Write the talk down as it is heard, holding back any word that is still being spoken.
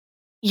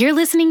You're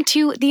listening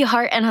to the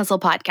Heart and Hustle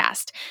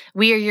podcast.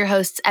 We are your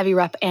hosts, Evie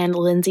Rupp and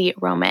Lindsay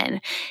Roman.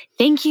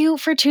 Thank you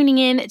for tuning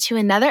in to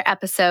another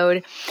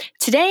episode.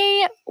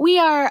 Today we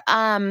are,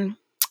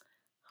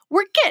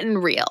 we're getting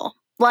real,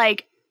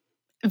 like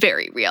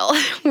very real.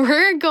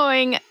 We're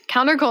going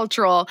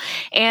countercultural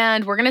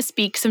and we're going to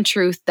speak some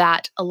truth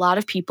that a lot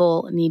of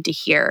people need to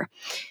hear.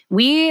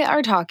 We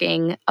are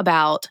talking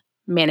about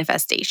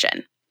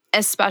manifestation,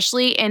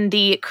 especially in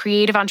the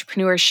creative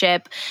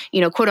entrepreneurship,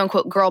 quote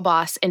unquote, girl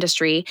boss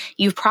industry.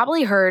 You've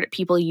probably heard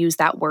people use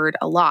that word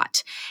a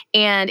lot.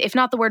 And if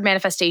not the word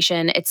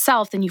manifestation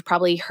itself, then you've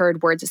probably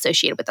heard words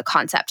associated with the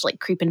concept, like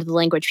creep into the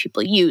language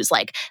people use,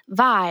 like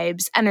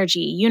vibes, energy,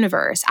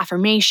 universe,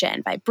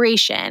 affirmation,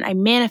 vibration, I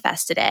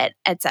manifested it,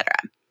 etc.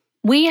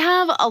 We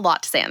have a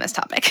lot to say on this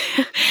topic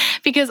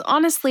because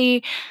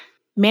honestly,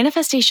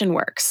 manifestation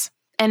works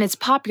and it's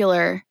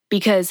popular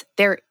because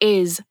there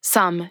is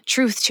some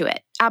truth to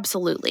it.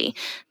 Absolutely.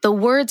 The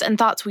words and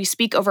thoughts we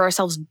speak over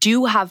ourselves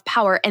do have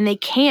power and they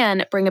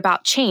can bring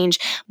about change,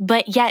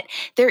 but yet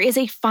there is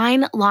a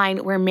fine line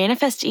where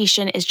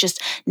manifestation is just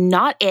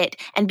not it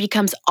and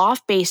becomes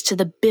off base to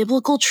the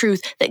biblical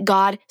truth that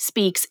God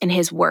speaks in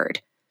His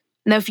Word.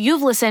 Now, if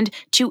you've listened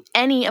to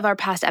any of our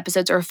past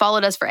episodes or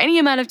followed us for any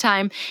amount of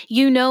time,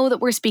 you know that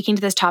we're speaking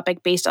to this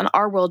topic based on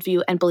our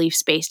worldview and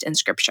beliefs based in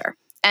Scripture.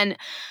 And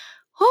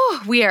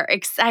we are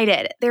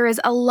excited. There is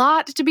a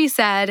lot to be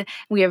said.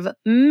 We have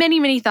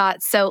many, many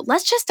thoughts. So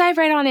let's just dive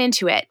right on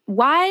into it.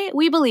 Why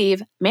we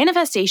believe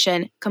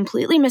manifestation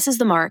completely misses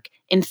the mark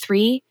in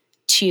 3,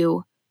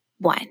 2,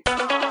 1.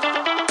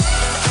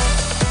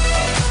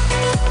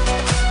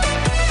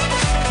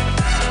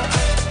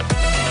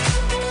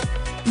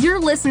 You're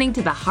listening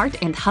to the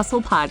Heart and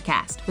Hustle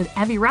podcast with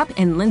Evie Rupp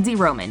and Lindsay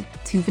Roman,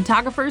 two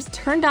photographers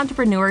turned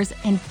entrepreneurs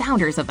and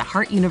founders of the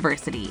Heart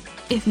University.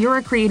 If you're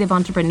a creative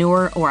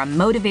entrepreneur or a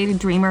motivated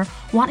dreamer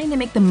wanting to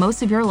make the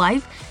most of your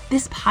life,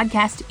 this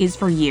podcast is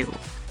for you.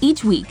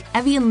 Each week,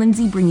 Evie and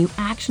Lindsay bring you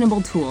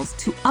actionable tools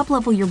to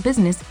uplevel your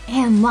business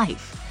and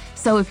life.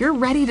 So if you're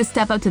ready to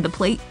step up to the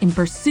plate and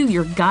pursue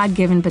your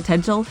God-given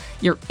potential,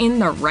 you're in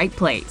the right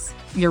place.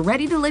 You're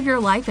ready to live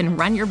your life and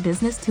run your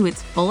business to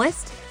its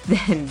fullest?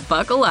 Then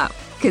buckle up,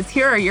 because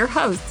here are your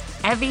hosts,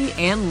 Evie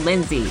and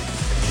Lindsay.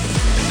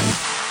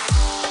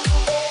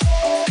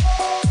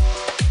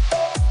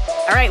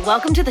 All right,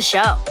 welcome to the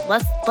show.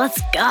 Let's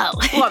go.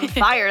 Oh, I'm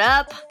fired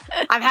up.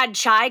 I've had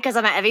chai because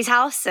I'm at Evie's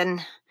house,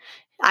 and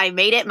I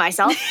made it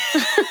myself.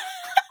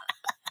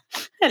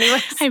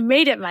 Anyways, I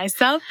made it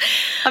myself.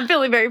 I'm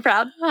feeling very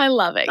proud. I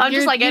love it. I'm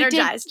just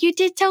energized. You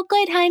did so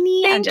good,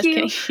 honey. Thank I'm just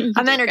you. kidding.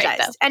 I'm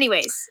energized.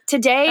 Anyways,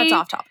 today... That's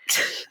off topic.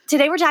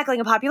 Today we're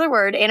tackling a popular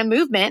word and a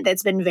movement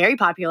that's been very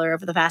popular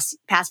over the past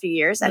few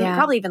years, and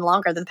probably even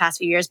longer than the past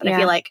few years, but I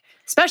feel like,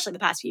 especially the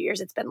past few years,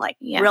 it's been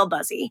real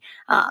buzzy.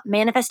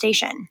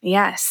 Manifestation.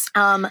 Yes.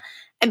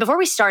 And before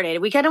we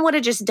started, we kind of want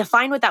to just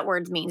define what that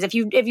word means. If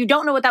you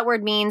don't know what that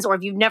word means, or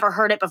if you've never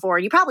heard it before,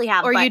 you probably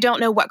have. Or you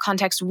don't know what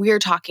context we're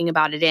talking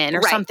about it in,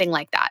 or something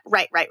like that.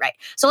 Right.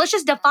 So let's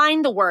just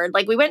define the word.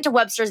 Like we went to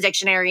Webster's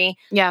dictionary.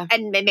 Yeah.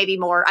 And maybe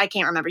more. I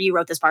can't remember. You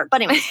wrote this part.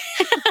 But anyways.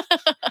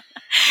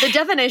 The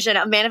definition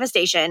of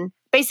manifestation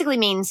basically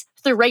means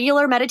through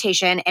regular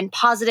meditation and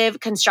positive,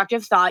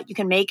 constructive thought, you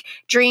can make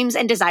dreams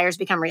and desires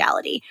become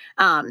reality.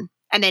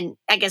 And then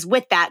I guess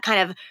with that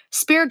kind of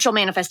spiritual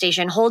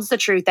manifestation holds the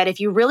truth that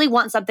if you really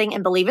want something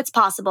and believe it's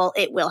possible,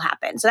 it will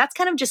happen. So that's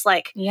kind of just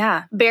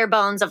bare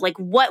bones of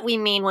what we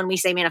mean when we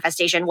say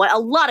manifestation. What a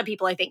lot of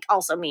people I think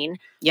also mean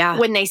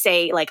when they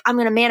say I'm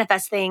going to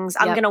manifest things.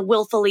 I'm going to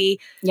willfully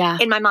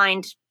in my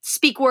mind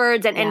speak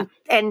words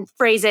and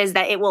phrases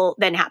that it will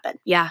then happen.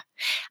 Yeah.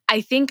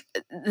 I think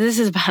this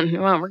is about,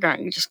 we're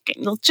going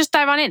to just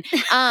dive on in.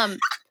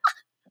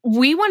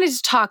 We wanted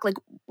to talk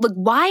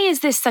why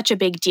is this such a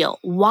big deal?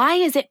 Why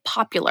is it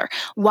popular?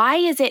 Why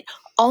is it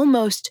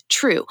almost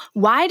true?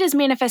 Why does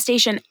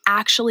manifestation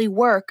actually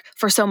work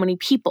for so many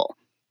people?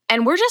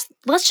 And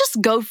let's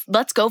go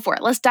for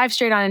it. Let's dive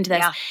straight on into this.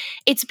 Yeah.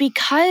 It's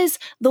because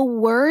the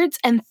words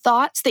and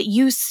thoughts that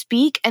you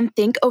speak and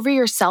think over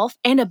yourself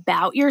and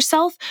about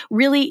yourself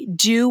really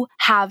do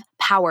have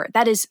power.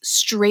 That is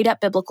straight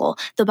up biblical.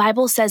 The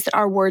Bible says that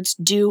our words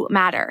do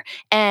matter.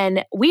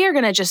 And we are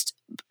going to just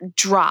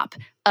drop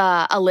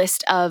a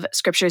list of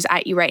scriptures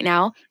at you right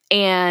now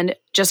and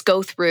just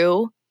go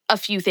through a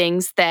few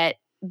things that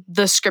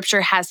the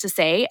scripture has to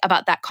say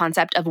about that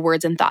concept of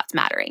words and thoughts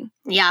mattering.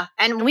 Yeah.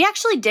 And we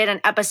actually did an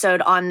episode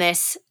on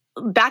this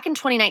back in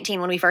 2019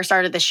 when we first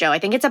started this show. I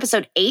think it's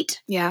episode 8.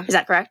 Yeah. Is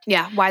that correct?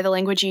 Yeah. Why the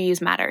language you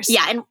use matters.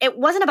 Yeah. And it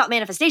wasn't about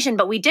manifestation,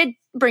 but we did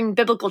bring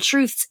biblical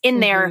truths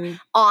in there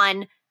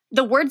on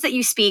the words that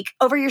you speak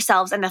over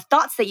yourselves and the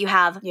thoughts that you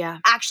have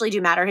actually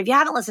do matter. And if you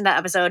haven't listened to that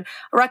episode,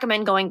 I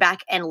recommend going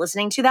back and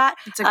listening to that.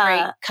 It's a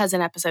great cousin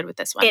episode with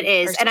this one. It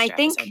is. And I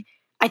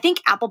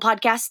think Apple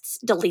Podcasts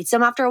deletes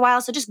them after a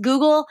while. So just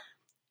Google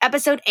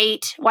episode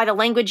 8, Why the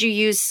Language You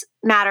Use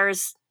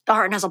Matters, the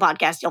Heart and Hustle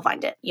podcast. You'll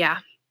find it. Yeah.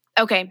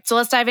 Okay, so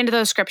let's dive into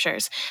those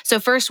scriptures. So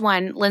first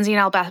one, Lindsay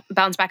and I'll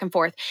bounce back and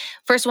forth.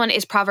 First one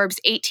is Proverbs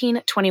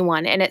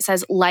 18:21, and it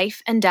says,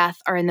 life and death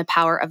are in the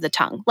power of the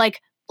tongue.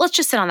 Like, let's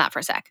just sit on that for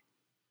a sec.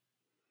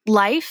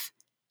 Life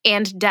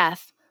and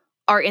death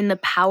are in the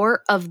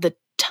power of the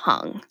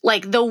tongue.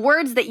 Like the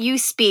words that you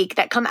speak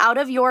that come out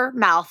of your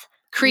mouth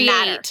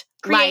Create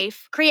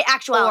life create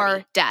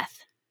actuality. or death,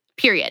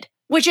 period.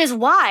 Which is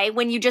why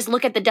when you just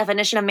look at the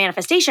definition of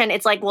manifestation,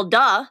 it's like, well,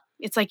 duh.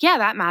 It's like, yeah,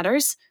 that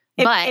matters.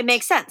 But it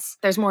makes sense.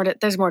 There's more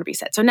to be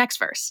said. So next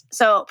verse.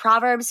 So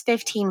Proverbs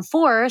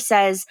 15:4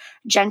 says,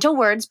 gentle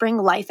words bring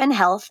life and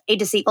health. A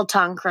deceitful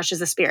tongue crushes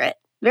the spirit.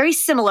 Very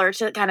similar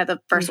to kind of the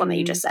first one that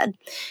you just said.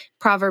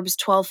 Proverbs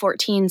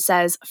 12:14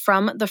 says,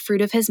 from the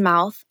fruit of his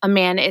mouth, a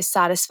man is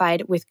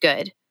satisfied with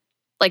good.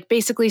 Like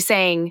basically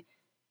saying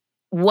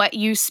what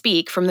you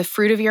speak from the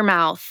fruit of your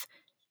mouth,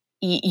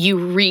 you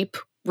reap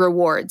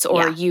rewards,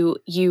 or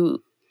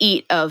you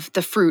eat of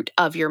the fruit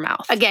of your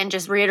mouth. Again,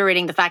 just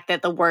reiterating the fact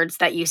that the words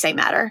that you say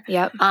matter.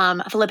 Yep.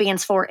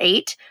 Philippians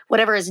 4:8,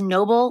 whatever is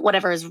noble,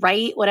 whatever is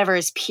right, whatever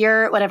is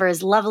pure, whatever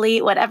is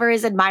lovely, whatever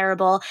is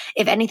admirable,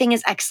 if anything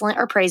is excellent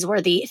or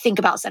praiseworthy, think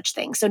about such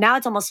things. So now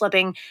it's almost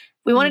flipping.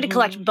 We wanted to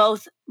collect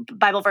both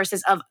Bible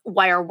verses of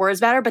why our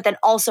words matter, but then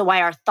also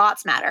why our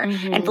thoughts matter.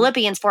 And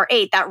Philippians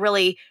 4:8, that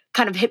really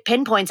kind of hit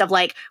pinpoints of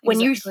like, when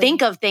you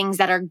think of things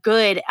that are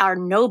good, are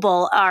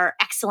noble, are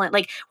excellent,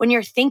 like when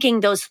you're thinking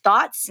those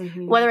thoughts,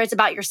 whether it's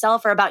about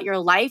yourself or about your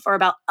life or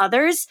about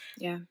others,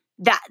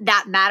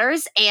 that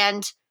matters,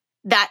 and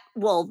that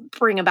will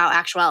bring about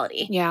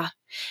actuality. Yeah.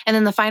 And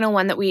then the final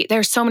one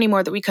there's so many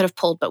more that we could have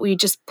pulled, but we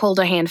just pulled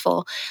a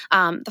handful.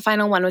 The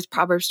final one was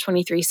Proverbs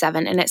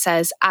 23:7, and it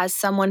says, as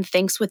someone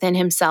thinks within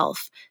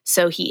himself,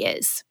 so he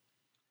is.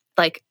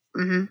 Like,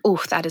 ooh,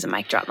 that is a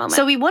mic drop moment.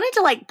 So we wanted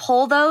to like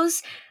pull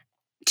those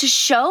to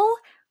show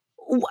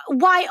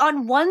why,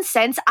 on one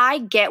sense, I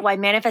get why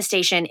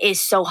manifestation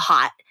is so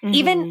hot,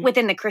 even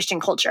within the Christian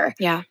culture.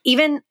 Yeah.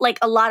 Even like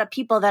a lot of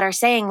people that are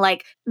saying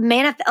like,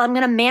 I'm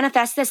going to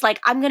manifest this. Like,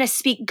 I'm going to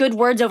speak good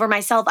words over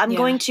myself. I'm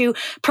going to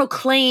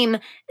proclaim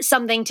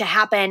something to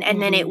happen,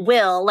 and then it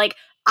will. Like,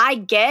 I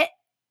get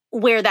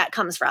where that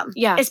comes from.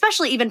 Yeah.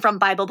 Especially even from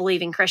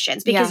Bible-believing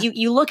Christians, because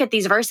you look at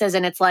these verses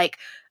and it's like,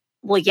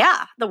 well,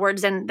 yeah, the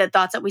words and the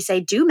thoughts that we say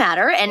do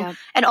matter.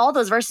 And all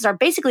those verses are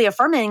basically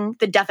affirming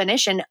the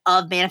definition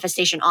of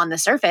manifestation on the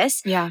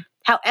surface. Yeah.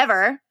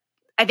 However,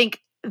 I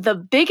think the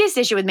biggest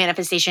issue with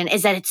manifestation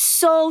is that it's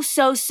so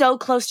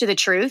close to the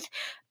truth,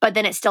 but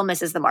then it still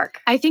misses the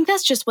mark. I think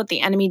that's just what the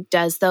enemy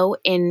does, though,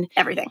 in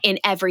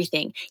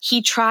everything.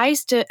 He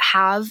tries to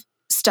have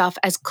stuff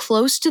as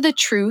close to the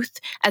truth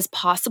as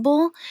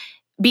possible,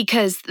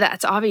 because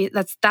that's obvious.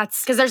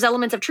 That's because there's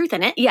elements of truth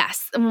in it.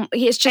 Yes,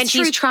 it's just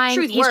he's trying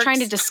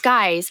to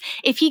disguise.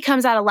 If he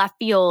comes out of left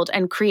field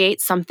and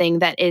creates something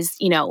that is,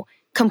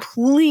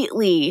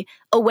 completely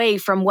away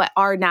from what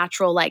our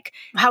natural, like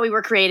how we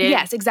were created.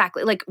 Yes,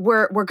 exactly. Like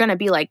we're going to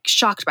be like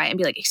shocked by it and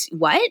be like,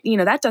 what?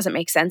 That doesn't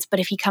make sense. But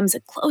if he comes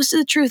close to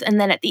the truth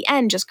and then at the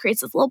end just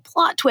creates this little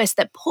plot twist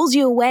that pulls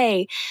you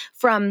away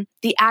from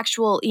the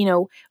actual,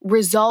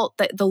 result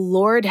that the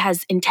Lord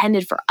has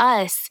intended for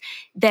us,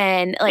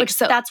 then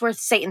that's where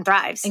Satan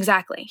thrives.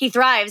 Exactly. He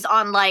thrives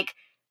on like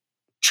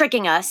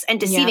tricking us and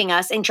deceiving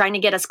us and trying to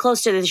get us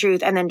close to the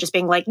truth, and then just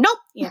being like, nope.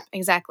 Yeah,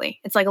 exactly.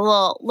 It's like a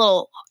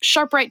little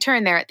sharp right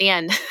turn there at the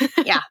end.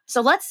 Yeah.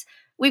 So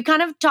we've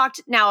kind of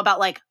talked now about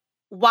like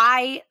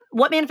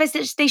what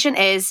manifestation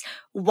is,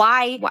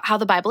 how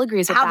the Bible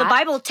agrees with how that. the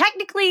Bible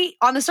technically,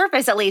 on the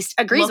surface at least,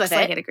 agrees with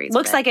it.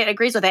 Looks like it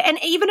agrees with it, and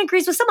even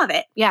agrees with some of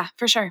it. Yeah,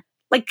 for sure.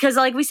 Like, because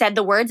like we said,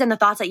 the words and the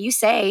thoughts that you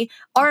say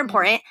are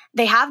important.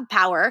 They have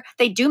power.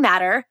 They do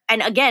matter.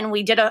 And again,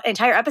 we did an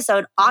entire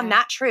episode on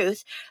that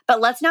truth.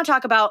 But let's now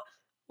talk about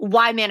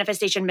why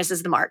manifestation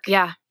misses the mark.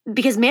 Yeah.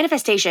 Because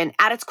manifestation,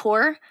 at its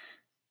core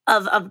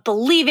of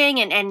believing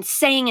and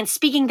saying and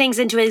speaking things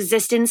into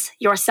existence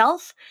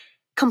yourself,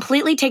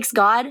 completely takes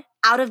God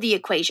out of the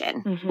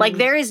equation. Like,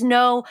 there is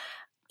no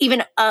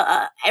even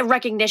a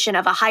recognition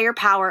of a higher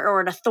power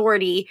or an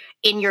authority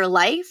in your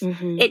life.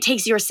 It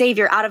takes your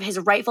Savior out of his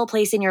rightful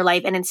place in your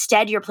life, and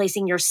instead you're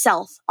placing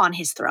yourself on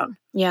his throne.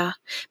 Yeah.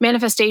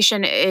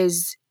 Manifestation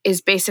is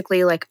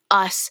basically like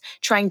us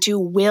trying to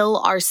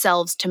will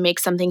ourselves to make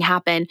something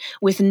happen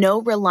with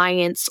no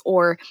reliance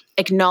or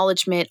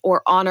acknowledgement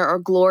or honor or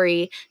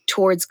glory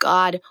towards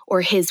God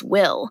or his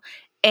will.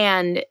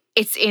 And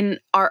it's in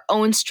our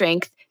own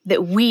strength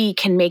that we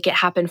can make it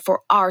happen for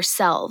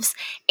ourselves.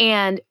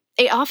 And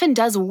it often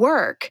does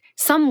work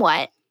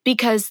somewhat,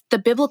 because the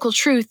biblical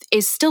truth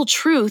is still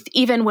truth,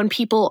 even when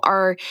people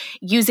are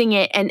using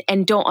it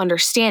and don't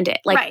understand it.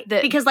 Like, right.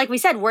 Because like we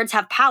said, words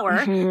have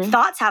power,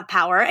 thoughts have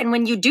power. And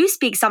when you do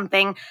speak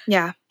something,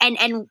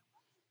 and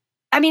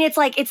I mean, it's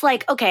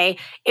like, okay,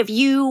 if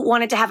you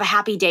wanted to have a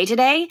happy day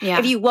today,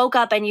 if you woke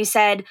up and you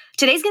said,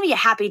 today's going to be a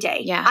happy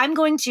day. I'm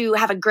going to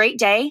have a great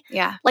day.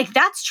 Like,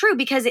 that's true,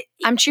 because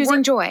I'm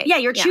choosing joy. Yeah,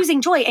 you're choosing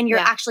joy, and you're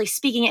actually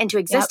speaking it into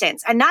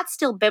existence. And that's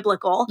still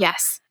biblical.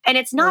 Yes. And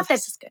it's not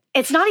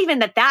it's not even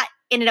that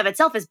in and of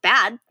itself is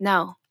bad.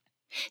 No.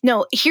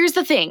 No, here's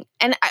the thing.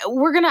 And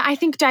we're going to, I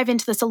think, dive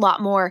into this a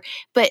lot more,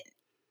 but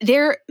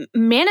their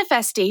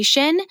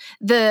manifestation,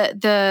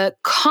 the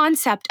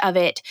concept of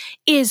it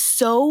is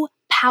so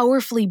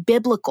powerfully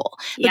biblical.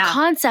 The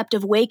concept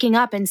of waking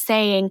up and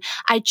saying,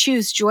 I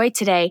choose joy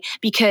today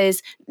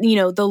because,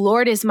 the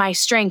Lord is my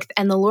strength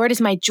and the Lord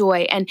is my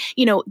joy. And,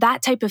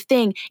 that type of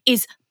thing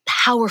is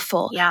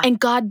powerful. Yeah. And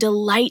God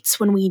delights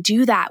when we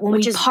do that, when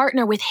we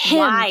partner with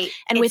Him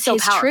and with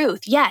His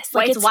truth. Yes.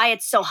 It's why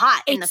it's so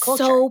hot in the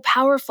culture. It's so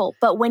powerful.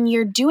 But when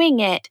you're doing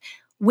it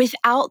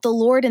without the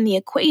Lord in the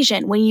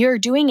equation, when you're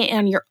doing it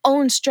on your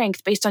own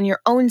strength, based on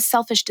your own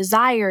selfish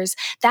desires,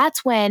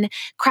 that's when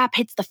crap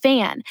hits the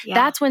fan. Yeah.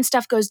 That's when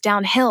stuff goes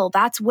downhill.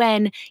 That's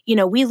when,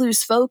 we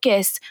lose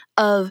focus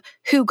of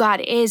who God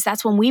is.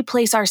 That's when we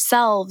place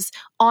ourselves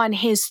on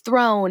His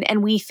throne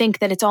and we think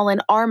that it's all in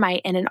our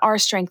might and in our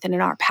strength and in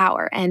our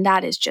power. And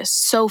that is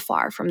just so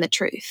far from the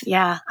truth.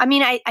 Yeah. I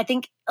mean, I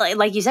think,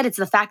 like you said, it's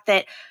the fact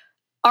that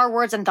our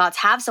words and thoughts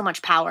have so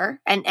much power.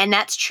 And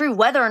that's true,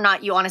 whether or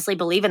not you honestly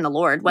believe in the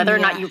Lord, whether or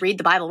not you read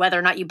the Bible, whether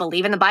or not you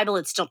believe in the Bible,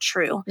 it's still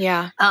true.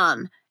 Yeah.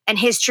 And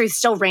His truth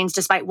still reigns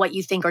despite what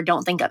you think or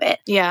don't think of it.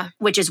 Yeah.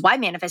 Which is why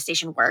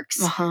manifestation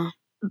works. Uh-huh.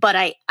 But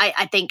I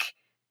think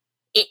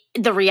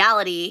the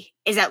reality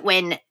is that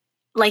when,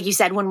 like you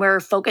said, when we're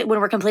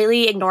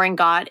completely ignoring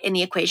God in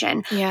the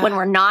equation, when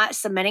we're not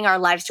submitting our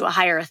lives to a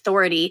higher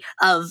authority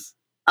of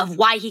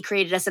why He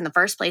created us in the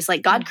first place.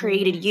 Like God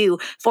created you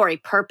for a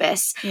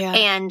purpose,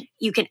 and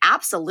you can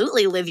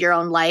absolutely live your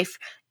own life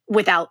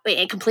without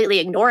completely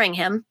ignoring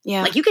Him.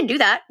 Yeah. Like you can do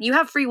that. You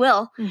have free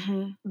will,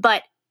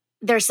 but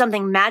there's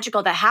something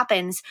magical that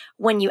happens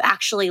when you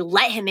actually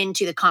let Him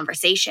into the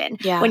conversation.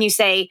 Yeah. When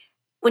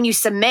you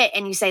submit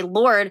and you say,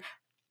 Lord,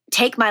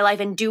 take my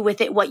life and do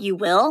with it what you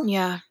will.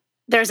 Yeah.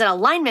 There's an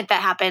alignment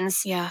that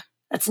happens. Yeah.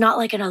 That's not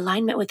like an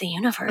alignment with the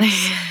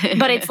universe,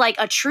 but it's like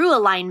a true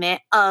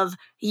alignment of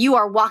you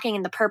are walking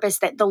in the purpose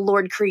that the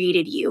Lord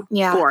created you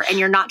for, and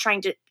you're not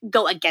trying to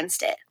go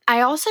against it.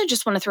 I also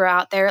just want to throw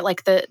out there,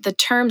 like the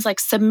terms like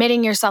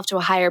submitting yourself to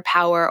a higher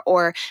power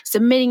or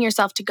submitting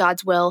yourself to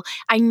God's will.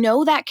 I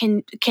know that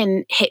can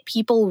hit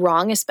people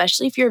wrong,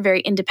 especially if you're a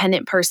very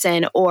independent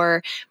person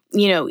or,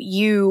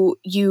 you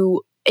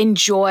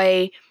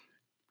enjoy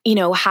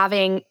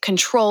having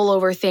control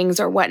over things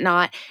or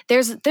whatnot.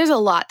 There's a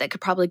lot that could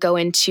probably go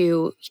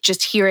into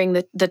just hearing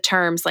the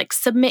terms like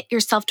submit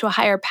yourself to a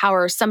higher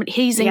power, somebody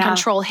He's in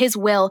control, His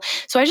will.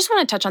 So I just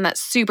want to touch on that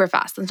super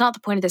fast. That's not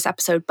the point of this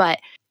episode, but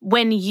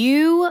when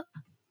you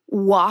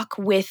walk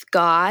with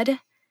God,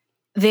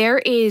 there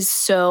is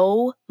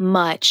so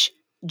much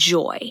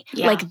joy.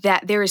 Like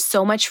that, there is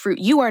so much fruit.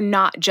 You are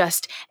not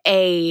just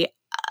a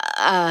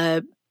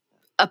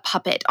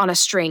puppet on a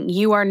string.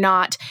 You are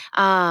not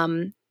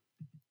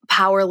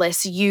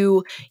powerless.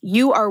 You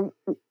are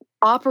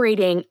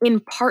operating in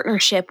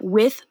partnership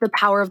with the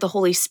power of the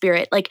Holy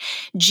Spirit. Like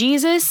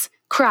Jesus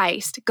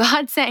Christ,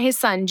 God sent His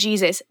Son,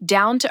 Jesus,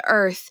 down to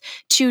earth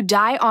to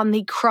die on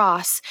the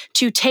cross,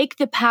 to take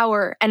the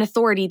power and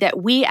authority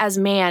that we as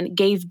man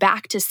gave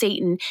back to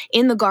Satan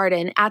in the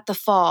garden at the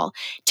fall,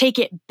 take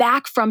it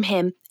back from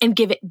Him and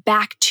give it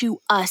back to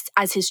us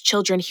as His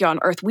children here on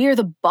earth. We are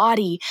the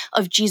body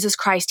of Jesus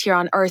Christ here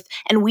on earth,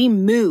 and we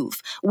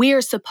move. We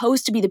are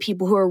supposed to be the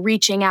people who are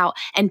reaching out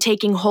and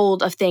taking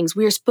hold of things.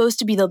 We are supposed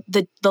to be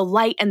the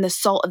light and the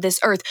salt of this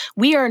earth.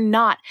 We are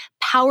not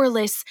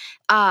powerless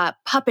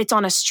puppets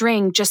on a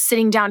string, just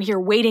sitting down here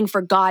waiting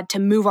for God to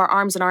move our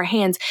arms and our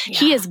hands. Yeah.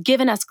 He has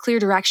given us clear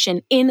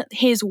direction in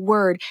His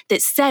word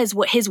that says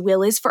what His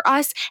will is for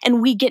us.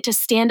 And we get to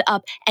stand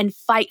up and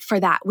fight for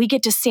that. We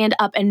get to stand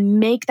up and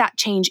make that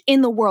change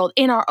in the world,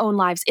 in our own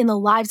lives, in the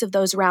lives of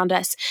those around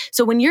us.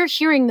 So when you're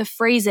hearing the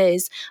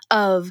phrases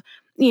of,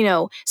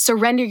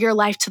 surrender your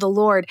life to the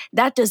Lord,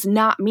 that does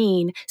not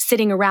mean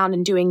sitting around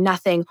and doing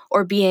nothing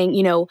or being,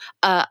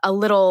 a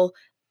little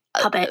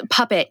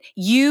puppet.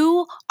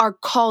 You are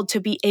called to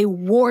be a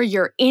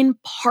warrior in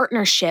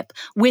partnership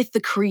with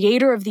the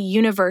creator of the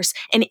universe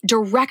and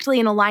directly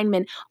in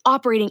alignment,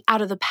 operating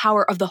out of the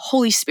power of the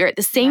Holy Spirit,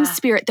 the same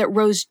Spirit that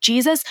rose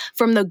Jesus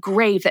from the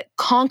grave, that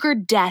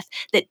conquered death,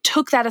 that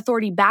took that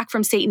authority back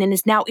from Satan and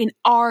is now in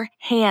our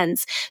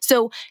hands.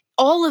 So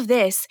all of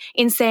this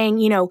in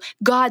saying,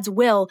 God's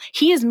will,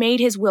 He has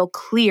made His will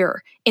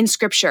clear in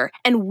Scripture.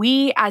 And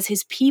we as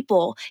His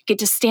people get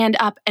to stand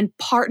up and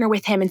partner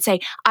with Him and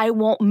say, I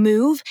won't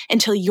move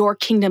until your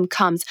kingdom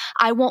comes.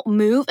 I won't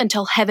move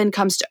until heaven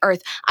comes to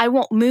earth. I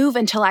won't move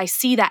until I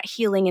see that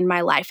healing in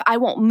my life. I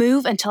won't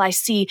move until I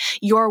see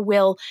your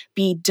will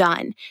be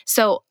done.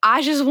 So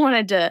I just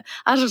got a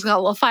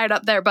little fired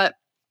up there, but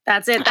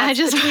that's it. That's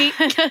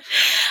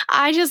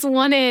I just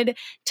wanted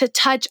to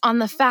touch on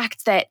the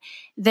fact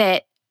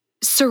that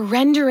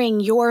surrendering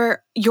your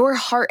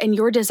heart and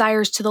your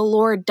desires to the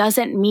Lord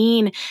doesn't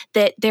mean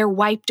that they're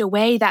wiped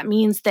away. That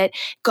means that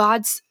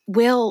God's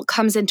will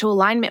comes into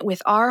alignment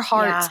with our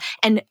hearts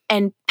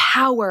and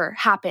power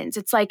happens.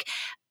 It's like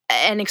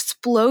an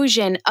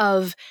explosion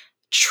of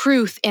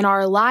truth in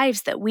our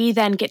lives that we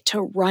then get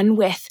to run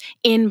with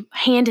in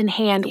hand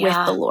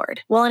with the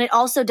Lord. Well, and it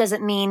also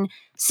doesn't mean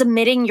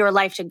submitting your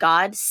life to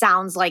God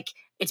sounds like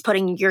it's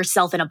putting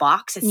yourself in a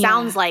box. It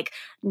sounds like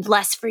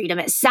less freedom.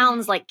 It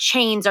sounds like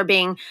chains are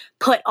being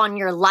put on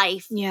your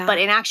life. Yeah. But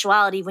in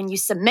actuality, when you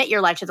submit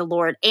your life to the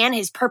Lord and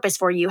his purpose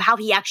for you, how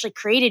he actually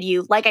created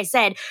you, like I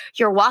said,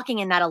 you're walking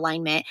in that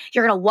alignment.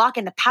 You're going to walk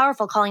in the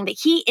powerful calling that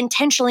he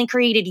intentionally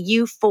created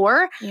you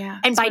for. Yeah.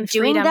 And by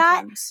doing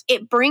that,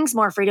 it brings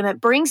more freedom.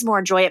 It brings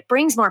more joy. It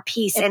brings more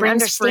peace and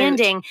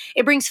understanding.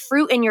 It brings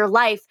fruit in your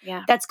life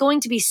that's going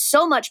to be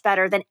so much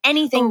better than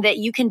anything that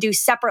you can do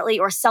separately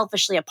or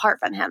selfishly apart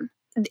from him.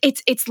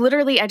 It's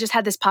literally, I just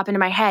had this pop into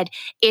my head.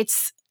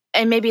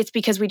 And maybe it's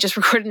because we just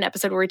recorded an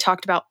episode where we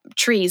talked about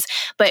trees,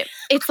 but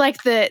it's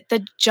like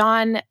the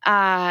John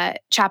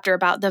chapter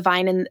about the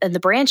vine and the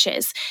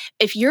branches.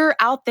 If you're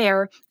out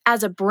there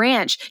as a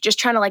branch, just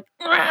trying to like,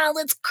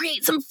 let's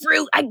create some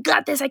fruit. I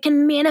got this. I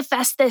can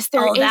manifest this.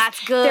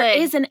 That's good. There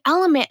is an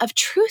element of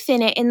truth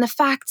in it, in the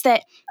fact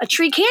that a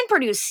tree can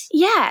produce.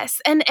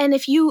 Yes. And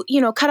if you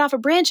cut off a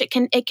branch, it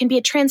can be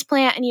a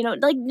transplant,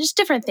 and, like just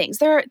different things.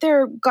 There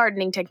are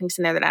gardening techniques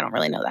in there that I don't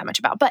really know that much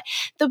about. But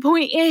the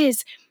point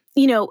is,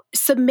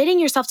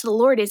 submitting yourself to the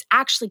Lord is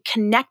actually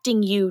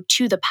connecting you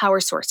to the power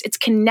source. It's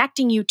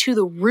connecting you to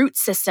the root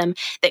system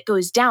that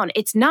goes down.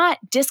 It's not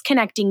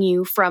disconnecting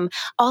you from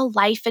all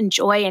life and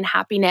joy and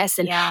happiness.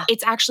 And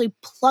it's actually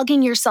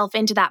plugging yourself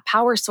into that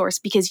power source,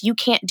 because you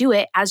can't do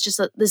it as just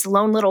this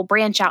lone little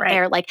branch out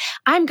there. Like,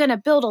 I'm going to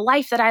build a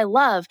life that I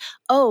love.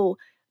 Oh,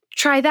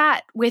 try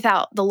that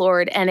without the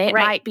Lord, and it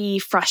might be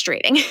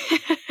frustrating.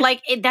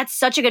 That's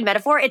such a good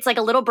metaphor. It's like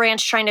a little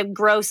branch trying to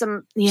grow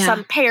some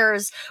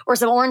pears or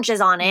some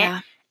oranges on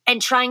it,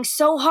 and trying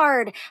so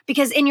hard,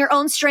 because in your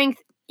own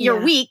strength,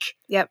 you're weak.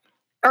 Yep.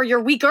 Or you're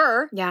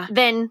weaker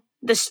than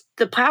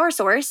the power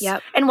source.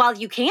 Yep. And while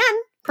you can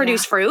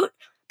produce fruit,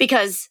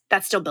 because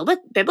that's still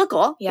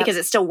biblical, because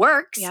it still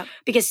works,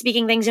 because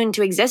speaking things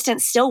into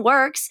existence still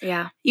works.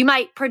 Yeah. You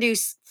might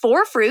produce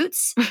 4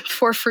 fruits.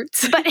 4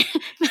 fruits.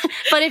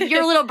 But if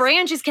your little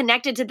branch is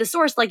connected to the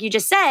source, like you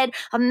just said,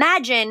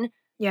 imagine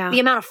the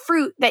amount of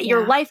fruit that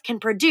your life can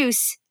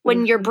produce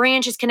when your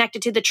branch is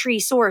connected to the tree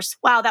source.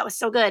 Wow, that was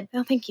so good.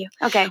 Oh, thank you.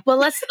 Okay. Well,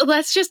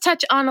 let's just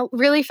touch on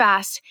really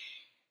fast.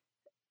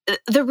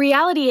 The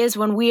reality is,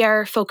 when we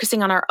are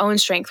focusing on our own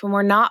strength, when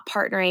we're not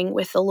partnering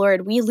with the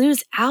Lord, we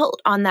lose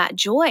out on that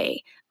joy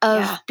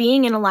of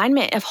being in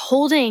alignment, of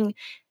holding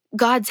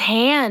God's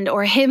hand,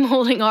 or him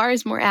holding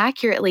ours more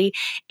accurately,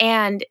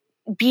 and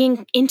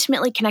being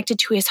intimately connected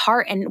to his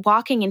heart and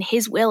walking in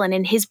his will and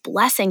in his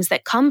blessings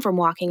that come from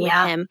walking with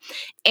him.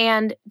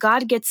 And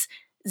God gets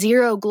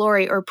zero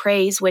glory or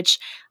praise, which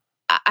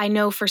I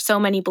know for so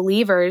many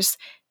believers,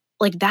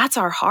 like, that's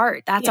our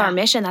heart. That's our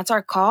mission. That's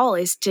our call,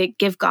 is to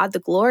give God the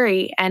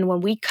glory. And when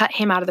we cut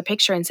him out of the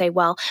picture and say,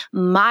 well,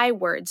 my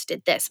words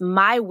did this,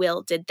 my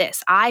will did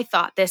this, I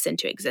thought this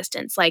into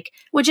existence.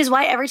 Which is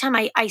why every time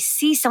I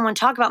see someone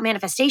talk about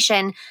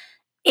manifestation,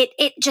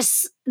 it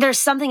just, there's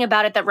something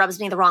about it that rubs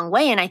me the wrong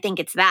way. And I think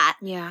it's that.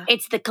 Yeah.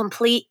 It's the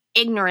complete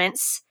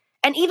ignorance.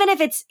 And even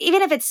if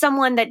it's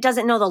someone that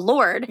doesn't know the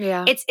Lord,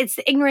 it's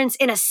the ignorance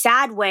in a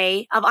sad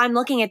way of, I'm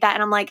looking at that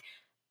and I'm like,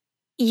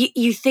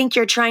 you think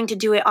you're trying to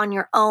do it on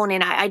your own.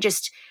 And I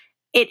just,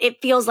 it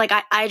feels like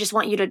I just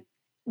want you to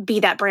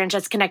be that branch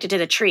that's connected to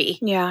the tree.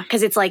 Yeah.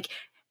 Because it's like,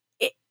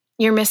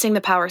 you're missing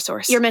the power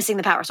source. You're missing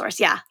the power source.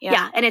 Yeah.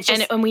 And it's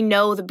just, and we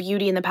know the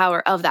beauty and the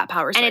power of that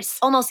power source. And it's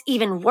almost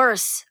even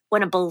worse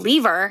when a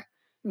believer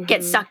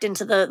gets sucked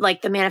into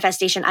the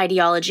manifestation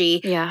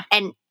ideology. Yeah.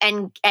 And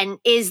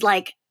is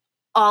like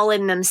all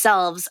in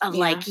themselves of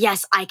like,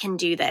 yes, I can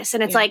do this.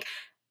 And it's like,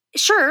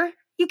 sure,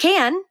 you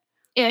can.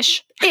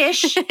 Ish.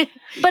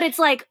 But it's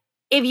like,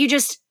 if you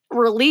just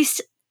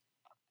released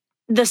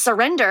the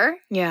surrender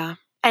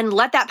and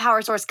let that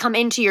power source come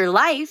into your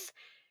life,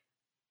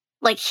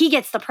 like, he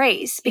gets the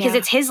praise, because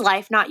it's his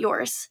life, not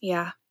yours.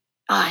 Yeah.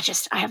 I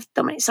have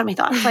so many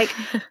thoughts. Like,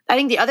 I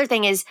think the other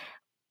thing is,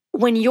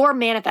 when you're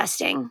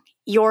manifesting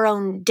your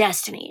own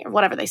destiny, or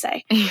whatever they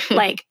say,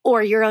 like,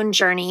 or your own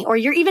journey, or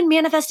you're even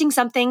manifesting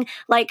something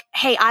like,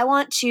 hey, I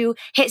want to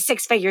hit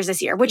 6 figures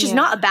this year, which is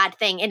not a bad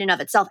thing in and of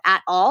itself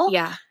at all.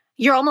 Yeah.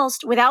 You're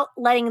almost, without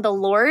letting the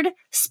Lord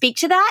speak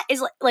to that,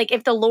 is like,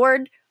 if the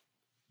Lord,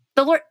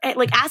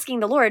 like, asking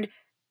the Lord,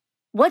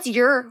 what's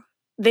your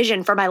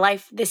vision for my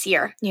life this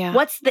year? Yeah.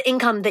 What's the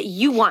income that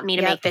you want me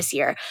to make this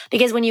year?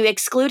 Because when you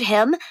exclude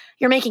him,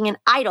 you're making an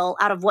idol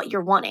out of what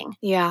you're wanting.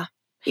 Yeah.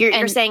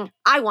 You're saying,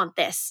 I want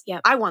this.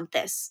 Yep. I want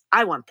this.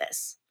 I want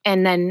this.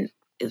 And then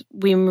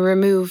we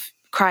remove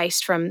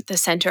Christ from the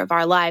center of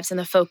our lives, and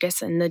the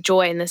focus and the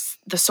joy and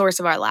the source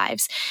of our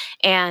lives.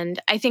 And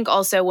I think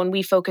also, when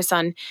we focus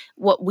on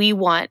what we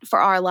want for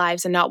our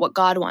lives and not what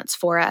God wants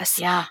for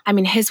us, I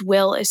mean, his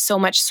will is so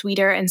much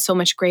sweeter and so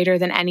much greater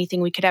than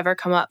anything we could ever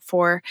come up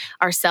for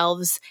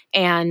ourselves.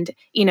 And,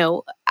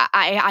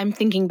 I'm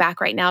thinking back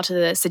right now to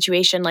the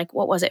situation, like,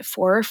 what was it,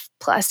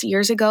 4+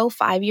 years ago,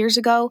 5 years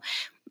ago,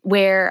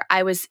 where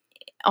I was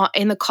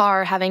in the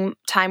car having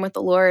time with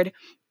the Lord.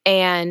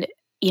 And,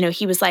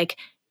 he was like,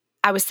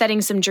 I was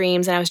setting some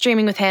dreams and I was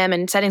dreaming with him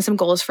and setting some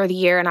goals for the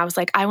year. And I was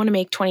like, I want to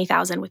make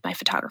 $20,000 with my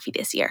photography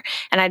this year.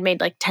 And I'd made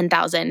like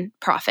 $10,000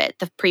 profit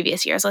the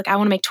previous year. I was like, I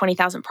want to make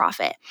 $20,000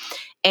 profit.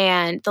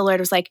 And the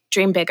Lord was like,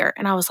 dream bigger.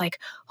 And I was like,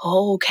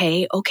 oh,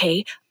 okay.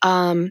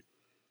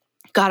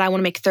 God, I want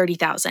to make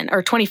 $30,000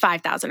 or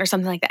 $25,000 or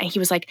something like that. And he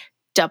was like,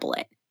 double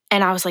it.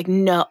 And I was like,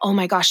 no, oh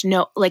my gosh,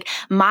 no. Like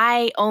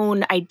my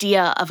own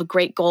idea of a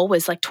great goal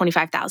was like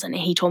 25,000.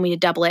 And he told me to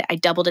double it. I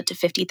doubled it to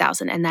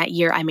 50,000. And that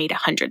year I made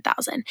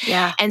 100,000.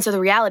 Yeah. And so the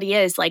reality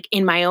is like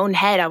in my own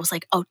head, I was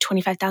like, oh,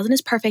 25,000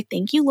 is perfect.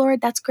 Thank you, Lord.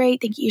 That's great.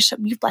 Thank you.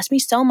 You've blessed me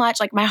so much.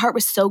 Like my heart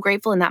was so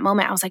grateful in that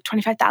moment. I was like,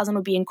 25,000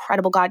 would be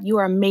incredible. God, you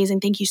are amazing.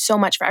 Thank you so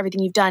much for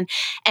everything you've done.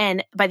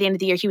 And by the end of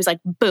the year, he was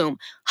like, boom,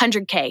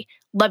 100K.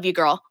 Love you,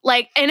 girl.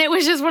 Like, and it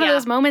was just one of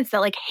those moments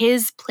that like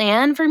his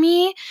plan for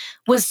me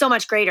was so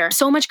much greater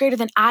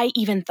than I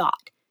even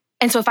thought.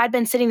 And so if I'd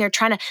been sitting there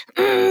trying to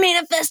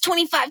manifest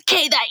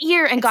 25K that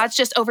year and God's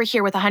just over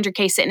here with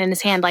 100K sitting in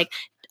his hand, like,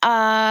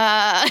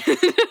 I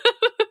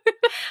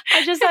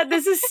just thought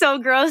this is so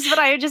gross, but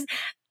I just,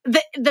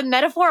 the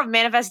metaphor of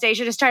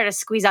manifestation is trying to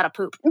squeeze out a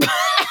poop.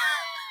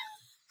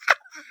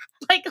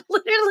 Like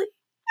literally.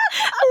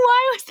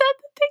 Why was that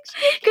the picture?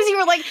 Because you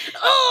were like,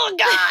 oh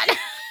God.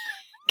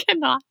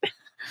 Cannot.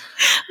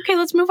 Okay,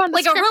 let's move on to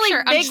like scripture.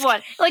 A really big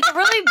one. Like a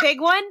really big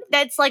one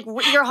that's like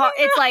your heart.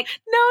 It's like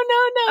no.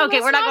 Okay,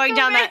 we're not going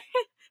down that.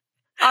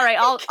 All right,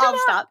 I'll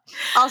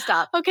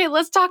stop. Okay,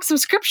 let's talk some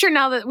scripture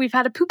now that we've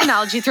had a poop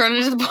analogy thrown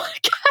into the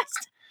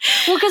podcast.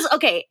 Well, because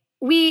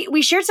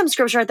we shared some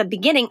scripture at the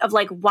beginning of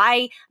like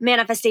why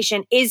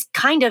manifestation is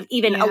kind of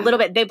even a little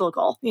bit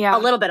biblical. Yeah, a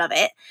little bit of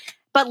it.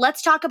 But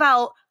let's talk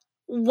about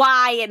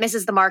why it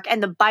misses the mark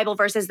and the Bible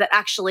verses that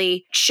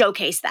actually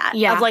showcase that.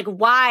 Yeah. Of like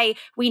why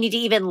we need to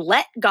even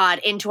let God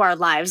into our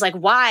lives, like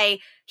why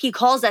he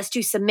calls us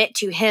to submit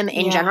to him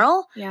in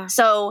general. Yeah.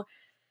 So,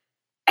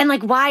 and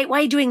like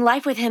why doing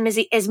life with him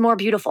is more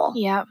beautiful.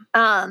 Yeah.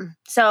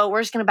 So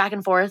we're just going to back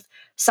and forth.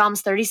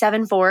 Psalms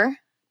 37:4,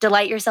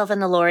 delight yourself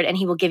in the Lord and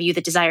he will give you the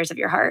desires of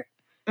your heart.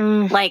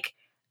 Like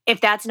if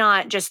that's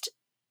not just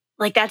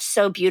like, that's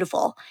so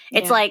beautiful.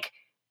 It's like,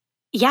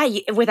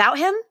 without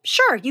him,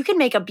 sure, you can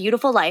make a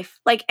beautiful life.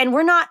 Like, and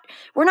we're not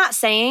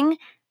saying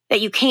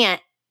that you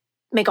can't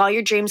make all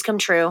your dreams come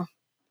true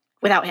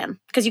without him,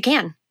 because you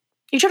can.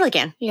 You totally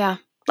can. Yeah.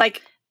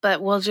 Like,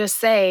 but we'll just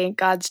say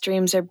God's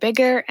dreams are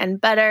bigger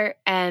and better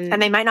and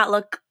they might not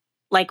look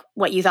like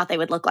what you thought they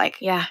would look like.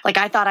 Yeah. Like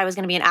I thought I was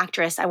going to be an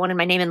actress. I wanted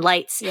my name in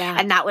lights. Yeah.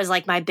 And that was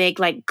like my big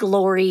like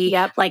glory,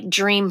 like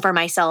dream for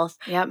myself.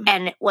 Yep.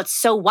 And what's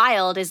so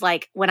wild is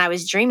like when I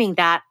was dreaming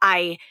that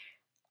I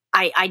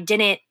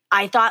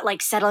thought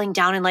like settling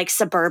down in like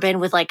suburban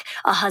with like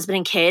a husband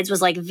and kids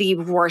was like the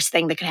worst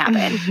thing that could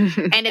happen.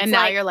 And it's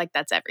now like, you're like,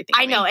 that's everything.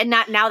 I know. And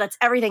now that's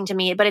everything to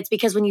me. But it's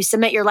because when you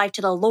submit your life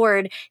to the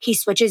Lord, he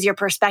switches your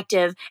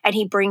perspective and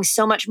he brings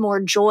so much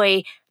more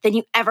joy than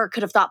you ever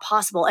could have thought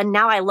possible. And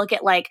now I look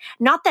at like,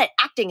 not that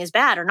acting is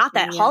bad or not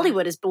that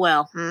Hollywood is,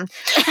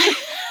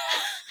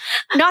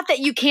 not that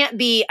you can't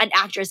be an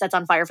actress that's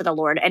on fire for the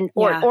Lord and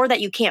or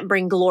that you can't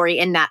bring glory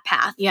in that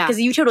path. Yeah.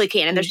 Because you totally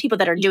can. And there's people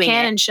that are doing it. You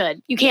can and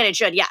should. You can and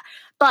should, yeah.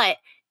 But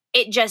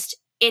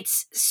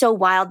it's so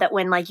wild that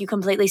when like you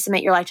completely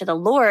submit your life to the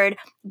Lord,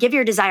 give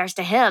your desires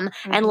to him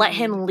and let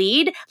him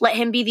lead, let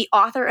him be the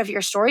author of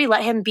your story,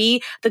 let him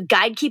be the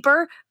guide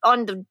keeper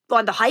on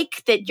the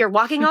hike that you're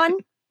walking on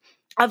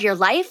of your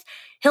life.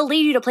 He'll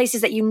lead you to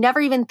places that you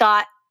never even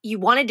thought you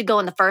wanted to go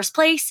in the first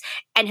place,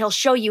 and he'll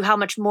show you how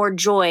much more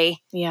joy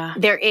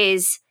there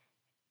is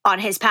on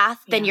his path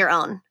than your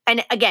own.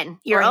 And again,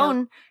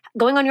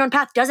 going on your own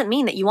path doesn't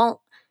mean that you won't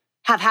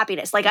have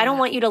happiness. Like I don't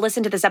want you to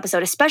listen to this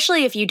episode,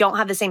 especially if you don't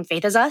have the same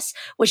faith as us,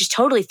 which is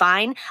totally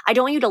fine. I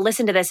don't want you to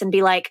listen to this and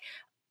be like,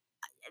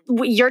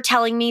 you're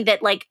telling me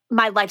that like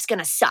my life's going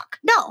to suck.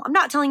 No, I'm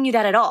not telling you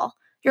that at all.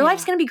 Your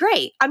life's going to be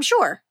great, I'm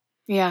sure.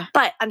 Yeah.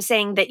 But I'm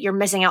saying that you're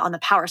missing out on the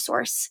power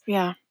source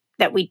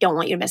that we don't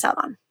want you to miss out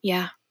on.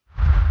 Yeah.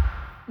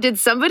 Did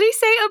somebody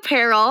say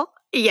apparel?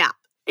 Yeah,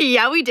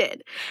 we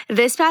did.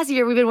 This past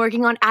year, we've been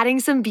working on adding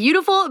some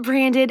beautiful,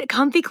 branded,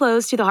 comfy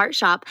clothes to the Heart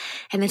Shop,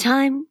 and the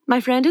time,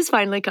 my friend, has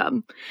finally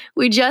come.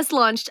 We just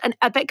launched an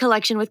epic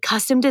collection with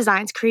custom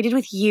designs created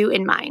with you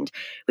in mind.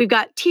 We've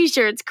got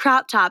t-shirts,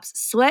 crop tops,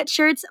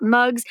 sweatshirts,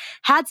 mugs,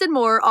 hats, and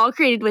more, all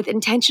created with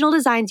intentional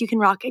designs you can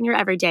rock in your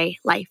everyday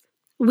life.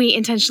 We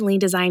intentionally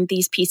designed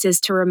these pieces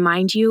to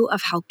remind you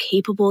of how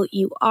capable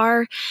you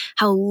are,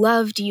 how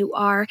loved you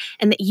are,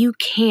 and that you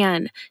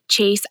can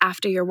chase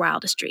after your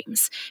wildest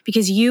dreams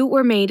because you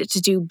were made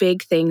to do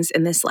big things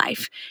in this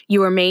life. You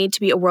were made to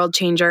be a world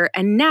changer,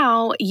 and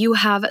now you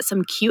have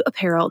some cute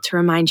apparel to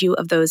remind you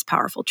of those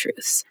powerful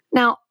truths.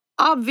 Now,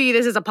 obvi,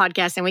 this is a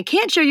podcast and we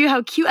can't show you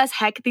how cute as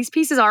heck these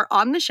pieces are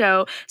on the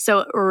show.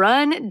 So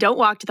run, don't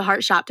walk to the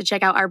Heart Shop to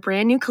check out our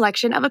brand new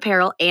collection of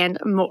apparel and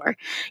more.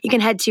 You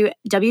can head to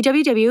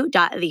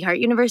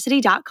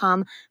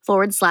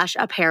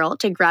www.theheartuniversity.com/apparel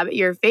to grab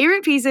your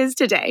favorite pieces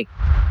today.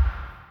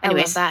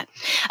 Anyways. I love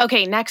that.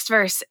 Okay, next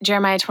verse,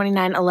 Jeremiah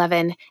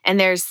 29:11. And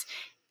there's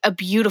a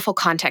beautiful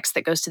context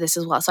that goes to this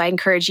as well. So I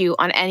encourage you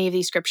on any of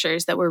these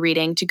scriptures that we're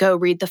reading to go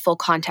read the full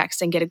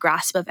context and get a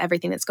grasp of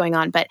everything that's going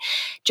on. But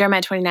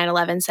Jeremiah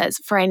 29:11 says,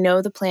 "For I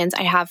know the plans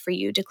I have for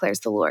you, declares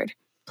the Lord.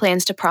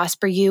 Plans to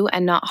prosper you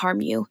and not harm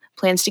you.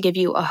 Plans to give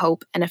you a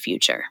hope and a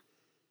future."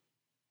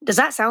 Does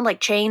that sound like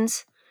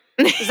chains?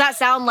 Does that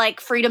sound like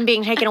freedom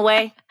being taken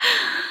away?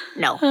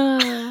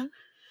 No.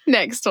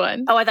 Next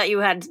one. Oh, I thought you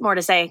had more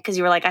to say because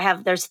you were like,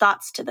 there's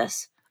thoughts to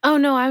this. Oh,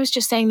 no, I was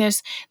just saying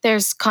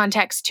there's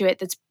context to it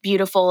that's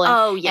beautiful.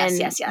 And,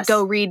 yes.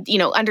 Go read,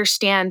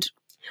 understand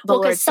the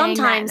Lord saying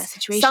that in a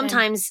situation.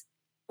 Sometimes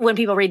when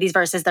people read these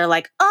verses, they're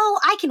like, oh,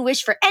 I can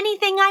wish for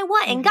anything I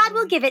want and God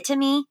will give it to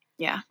me.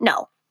 Yeah.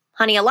 No.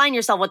 Honey, align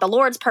yourself with the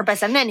Lord's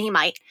purpose and then he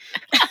might.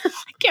 I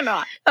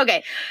cannot.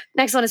 Okay.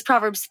 Next one is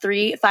Proverbs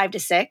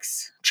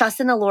 3:5-6. Trust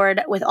in the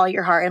Lord with all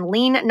your heart and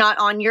lean not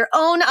on your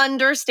own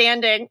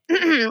understanding.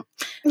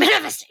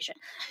 Manifestation.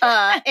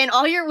 In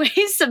all your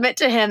ways, submit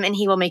to him and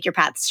he will make your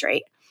path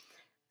straight.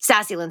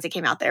 Sassy Lindsay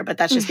came out there, but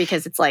that's just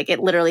because it's like, it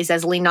literally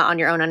says lean not on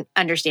your own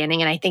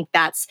understanding. And I think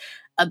that's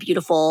a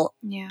beautiful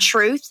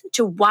truth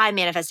to why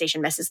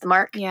manifestation misses the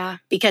mark. Yeah.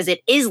 Because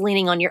it is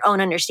leaning on your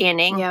own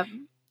understanding. Yep.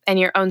 And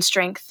your own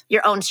strength.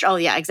 Your own,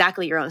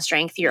 exactly. Your own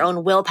strength, your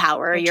own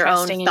willpower, your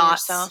own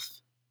thoughts. Yourself.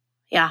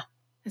 Yeah.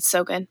 It's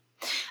so good.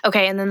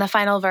 Okay. And then the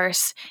final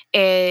verse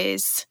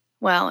is,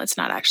 well, it's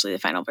not actually the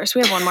final verse.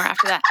 We have one more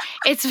after that.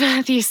 It's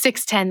Matthew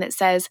 6:10 that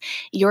says,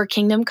 "Your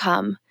kingdom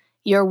come,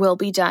 your will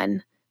be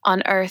done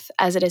on earth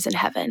as it is in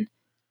heaven."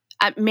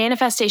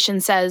 Manifestation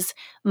says,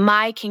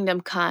 "My kingdom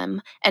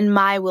come and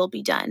my will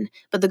be done."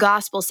 But the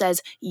gospel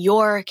says,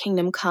 "Your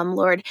kingdom come,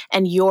 Lord,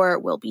 and your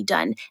will be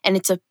done." And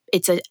it's a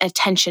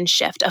attention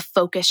shift, a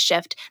focus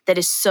shift that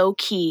is so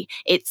key.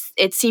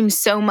 It seems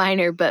so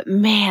minor, but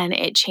man,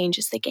 it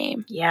changes the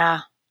game.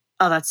 Yeah.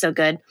 Oh, that's so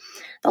good.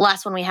 The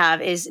last one we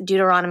have is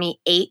Deuteronomy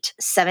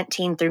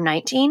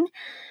 8:17-19.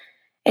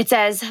 It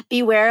says,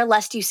 "Beware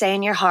lest you say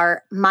in your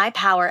heart, my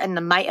power and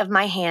the might of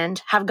my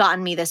hand have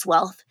gotten me this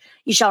wealth.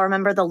 You shall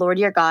remember the Lord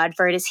your God,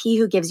 for it is he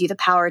who gives you the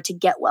power to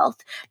get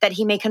wealth, that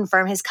he may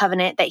confirm his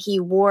covenant that he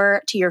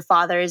swore to your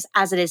fathers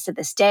as it is to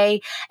this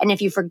day. And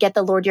if you forget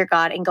the Lord your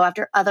God and go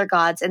after other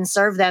gods and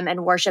serve them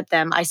and worship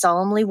them, I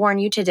solemnly warn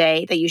you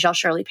today that you shall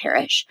surely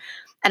perish."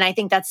 And I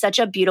think that's such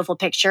a beautiful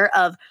picture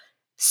of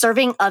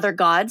serving other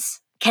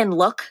gods can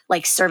look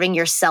like serving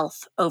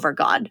yourself over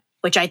God,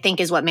 which I think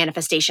is what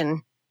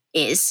manifestation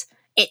is.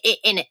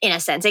 In a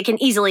sense, it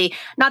can easily,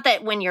 not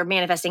that when you're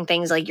manifesting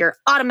things like you're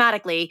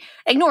automatically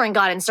ignoring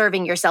God and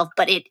serving yourself,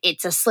 but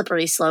it's a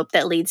slippery slope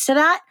that leads to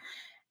that.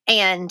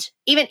 And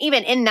even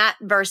in that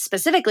verse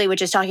specifically,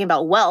 which is talking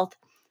about wealth,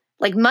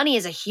 like money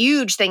is a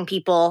huge thing,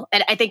 people.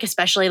 And I think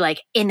especially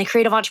like in the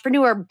creative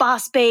entrepreneur,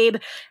 boss babe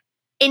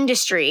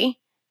industry,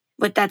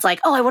 with that's like,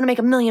 oh, I want to make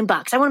 $1 million.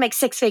 I want to make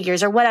 6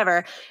 figures or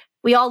whatever.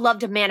 We all love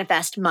to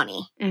manifest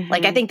money. Mm-hmm.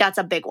 Like, I think that's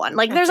a big one.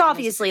 Like, there's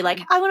obviously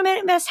like, I want to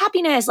manifest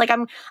happiness. Like,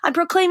 I'm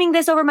proclaiming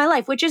this over my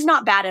life, which is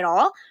not bad at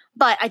all.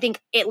 But I think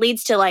it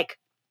leads to like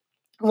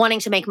wanting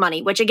to make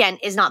money, which again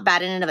is not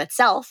bad in and of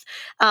itself.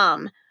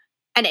 And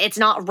it's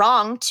not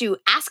wrong to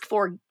ask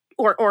for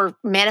or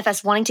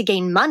manifest wanting to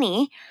gain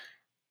money.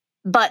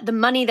 But the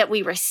money that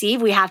we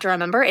receive, we have to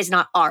remember, is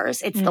not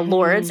ours. It's the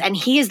Lord's, and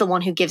he is the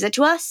one who gives it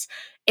to us.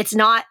 It's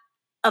not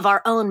of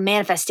our own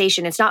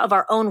manifestation. It's not of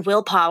our own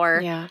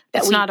willpower. Yeah.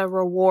 It's not a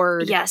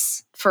reward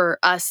for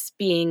us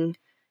being,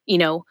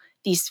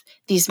 these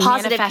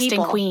positive manifesting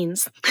people.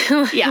 Queens.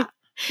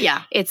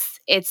 Yeah.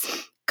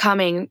 It's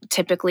coming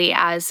typically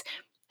as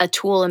a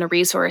tool and a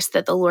resource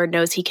that the Lord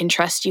knows he can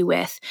trust you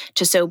with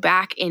to sow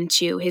back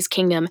into his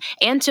kingdom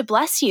and to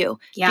bless you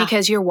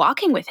because you're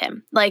walking with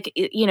him. Like,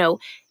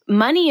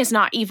 money is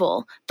not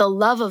evil. The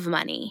love of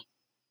money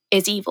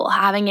is evil.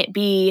 Having it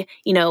be,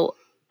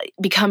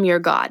 become your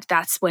God,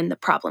 that's when the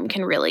problem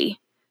can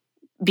really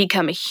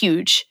become a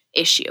huge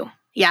issue.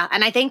 Yeah.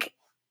 And I think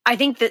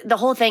that the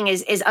whole thing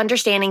is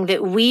understanding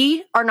that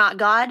we are not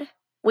God.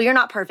 We are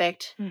not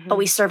perfect, but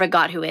we serve a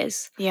God who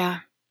is. Yeah.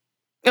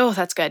 Oh,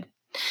 that's good.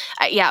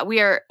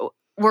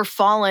 We're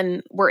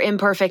fallen, we're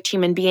imperfect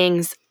human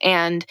beings,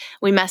 and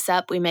we mess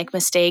up, we make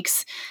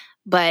mistakes,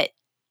 but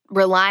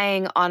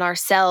relying on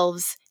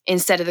ourselves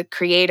instead of the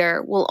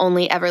Creator will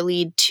only ever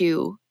lead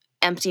to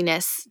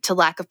emptiness, to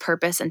lack of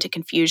purpose, and to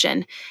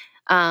confusion.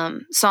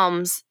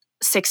 Psalms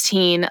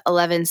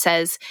 16:11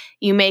 says,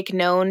 "You make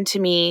known to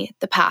me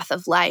the path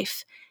of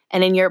life,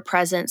 and in your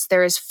presence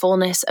there is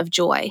fullness of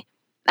joy.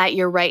 At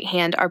your right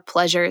hand are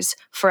pleasures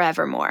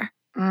forevermore."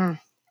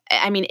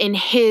 I mean, in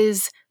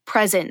his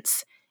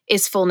presence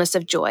is fullness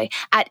of joy.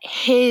 At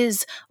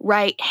his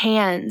right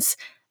hands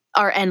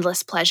are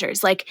endless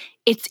pleasures. Like,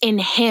 it's in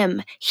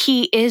him.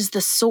 He is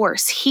the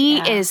source. He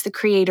is the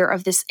creator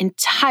of this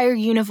entire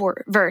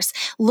universe.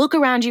 Look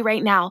around you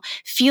right now.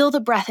 Feel the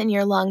breath in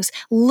your lungs.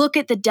 Look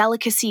at the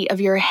delicacy of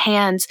your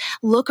hands.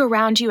 Look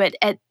around you at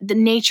the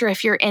nature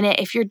if you're in it,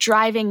 if you're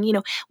driving,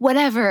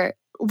 whatever.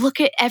 Look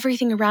at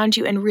everything around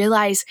you and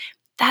realize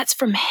that's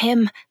from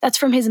him. That's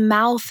from his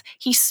mouth.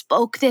 He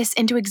spoke this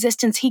into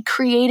existence. He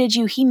created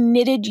you. He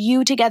knitted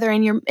you together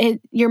in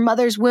your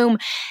mother's womb.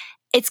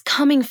 It's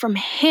coming from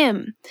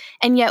him.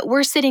 And yet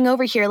we're sitting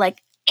over here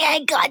like,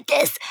 I got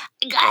this.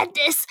 I got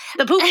this.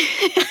 The poop.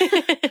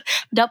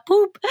 The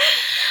poop.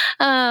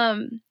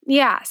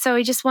 Yeah. So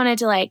we just wanted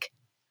to like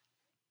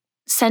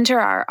center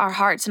our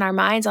hearts and our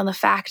minds on the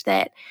fact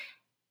that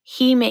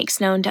he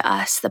makes known to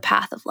us the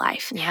path of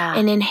life. Yeah.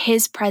 And in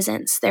his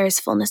presence, there is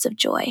fullness of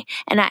joy.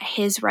 And at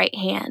his right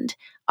hand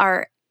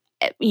are,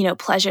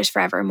 pleasures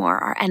forevermore,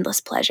 are endless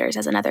pleasures,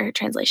 as another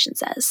translation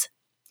says.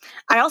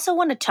 I also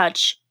want to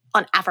touch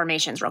on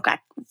affirmations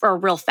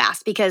real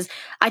fast, because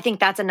I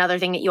think that's another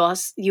thing that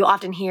you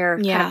often hear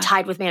kind of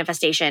tied with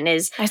manifestation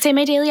is I say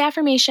my daily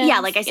affirmations. Yeah,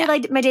 like I say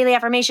like my daily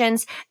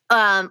affirmations,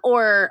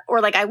 or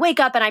like I wake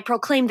up and I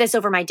proclaim this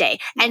over my day,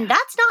 and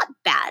that's not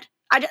bad.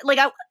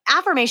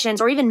 Affirmations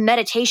or even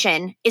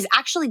meditation is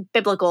actually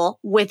biblical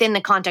within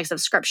the context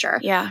of Scripture.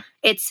 Yeah,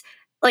 it's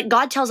like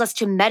God tells us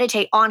to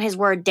meditate on His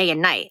Word day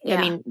and night. Yeah.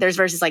 I mean, there's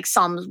verses like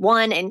Psalms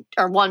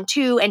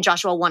 1:2 and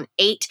Joshua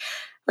 1:8.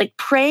 Like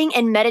praying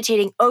and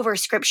meditating over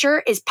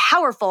Scripture is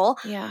powerful,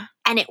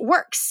 and it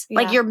works. Yeah.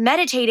 Like you're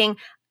meditating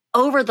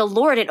over the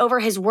Lord and over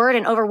His Word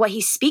and over what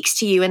He speaks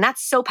to you, and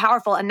that's so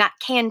powerful. And that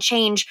can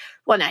change.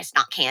 Well, no, it's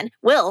not can.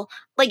 Will.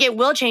 Like it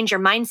will change your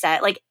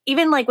mindset. Like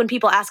even like when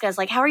people ask us,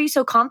 like, "How are you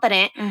so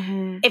confident?"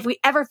 Mm-hmm. If we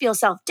ever feel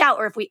self-doubt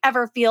or if we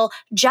ever feel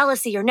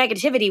jealousy or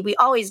negativity, we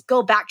always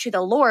go back to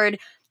the Lord.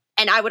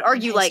 And I would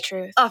argue, like,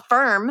 truth.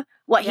 affirm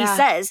what He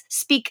says.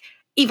 Speak.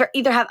 Either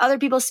have other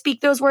people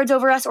speak those words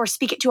over us or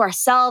speak it to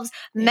ourselves,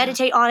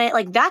 meditate on it.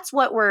 Like that's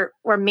what we're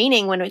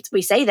meaning when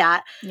we say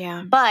that.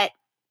 Yeah. But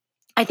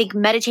I think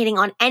meditating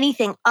on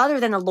anything other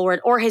than the Lord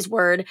or His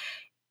Word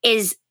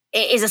is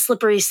a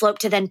slippery slope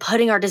to then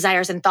putting our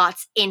desires and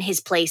thoughts in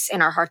His place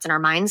in our hearts and our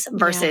minds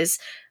versus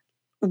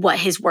what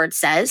His Word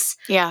says.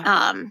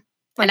 Yeah.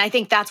 And I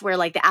think that's where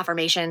like the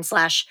affirmation /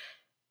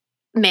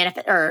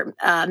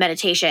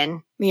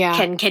 meditation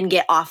can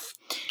get off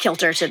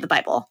kilter to the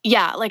Bible.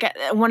 Yeah, like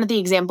one of the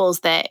examples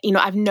that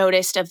I've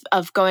noticed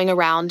of going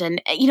around,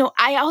 and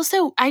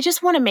I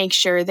just want to make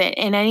sure that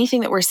in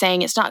anything that we're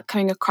saying, it's not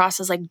coming across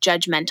as like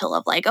judgmental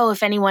of like, oh,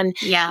 if anyone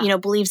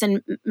believes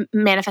in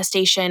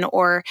manifestation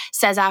or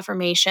says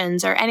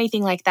affirmations or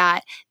anything like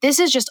that. This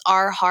is just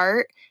our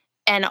heart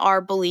and our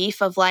belief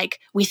of like,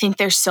 we think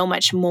there's so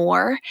much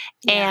more,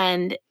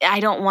 and I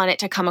don't want it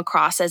to come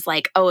across as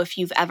like, oh, if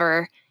you've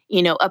ever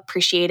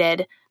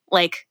appreciated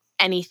like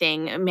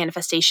anything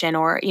manifestation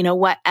or,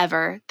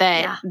 whatever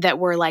that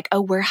we're like, oh,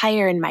 we're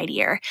higher and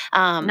mightier.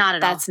 Not at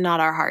that's all. Not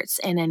our hearts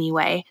in any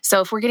way. So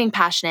if we're getting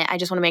passionate, I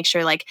just want to make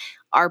sure like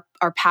our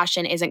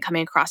passion isn't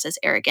coming across as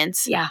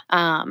arrogance. Yeah.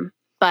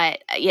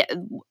 But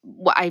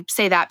I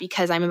say that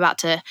because I'm about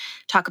to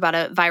talk about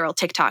a viral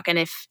TikTok. And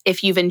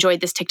if you've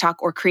enjoyed this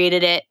TikTok or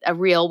created it, a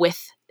reel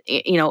with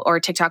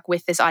or TikTok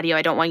with this audio,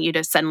 I don't want you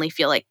to suddenly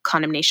feel like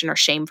condemnation or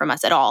shame from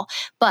us at all.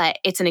 But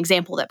it's an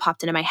example that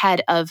popped into my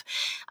head of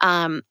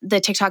the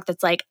TikTok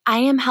that's like, I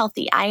am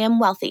healthy, I am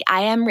wealthy,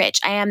 I am rich,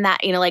 I am that,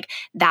 like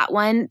that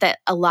one that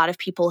a lot of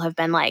people have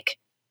been like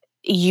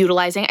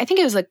utilizing. I think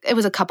it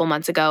was a couple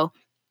months ago.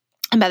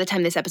 And by the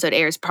time this episode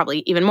airs,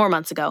 probably even more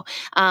months ago.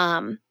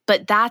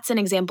 But that's an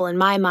example in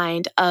my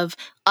mind of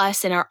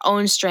us in our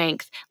own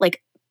strength,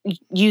 like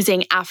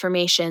using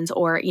affirmations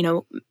or,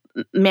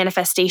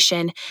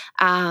 manifestation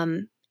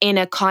in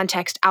a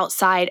context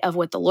outside of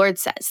what the Lord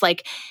says.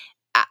 Like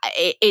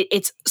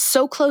it's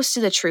so close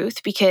to the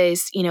truth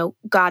because,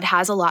 God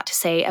has a lot to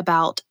say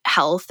about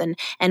health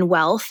and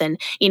wealth and,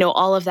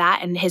 all of that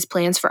and His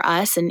plans for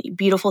us and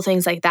beautiful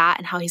things like that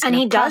and how He's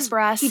going to prosper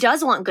us. He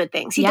does want good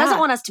things. He doesn't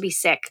want us to be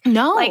sick.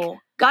 No. Like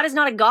God is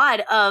not a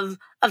God of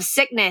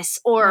sickness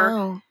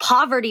or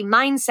poverty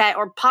mindset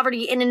or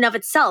poverty in and of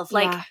itself.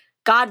 Like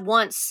God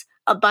wants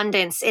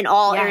abundance in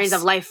all areas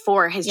of life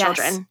for His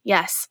children.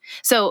 Yes.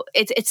 So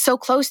it's so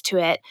close to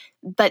it,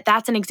 but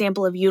that's an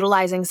example of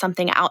utilizing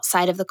something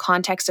outside of the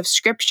context of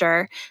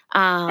Scripture.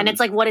 And it's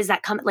like, what is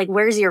that like,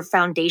 where's your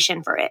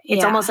foundation for it?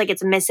 It's almost like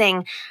it's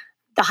missing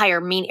the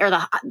higher meaning or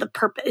the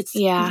purpose. It's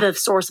the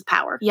source of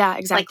power. Yeah,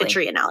 exactly. Like the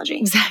tree analogy.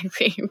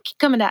 Exactly. Keep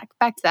coming back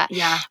to that.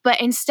 Yeah. But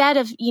instead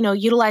of,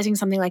 utilizing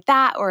something like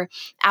that or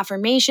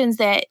affirmations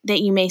that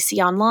you may see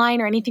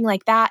online or anything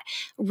like that,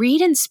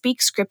 read and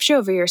speak Scripture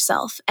over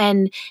yourself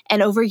and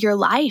over your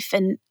life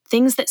and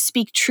things that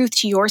speak truth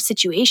to your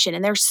situation.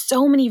 And there's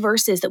so many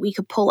verses that we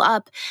could pull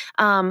up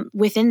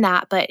within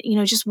that. But,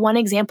 just one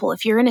example,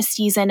 if you're in a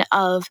season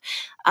of,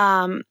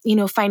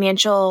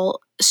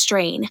 financial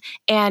strain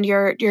and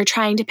you're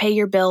trying to pay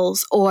your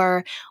bills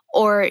or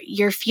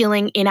you're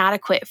feeling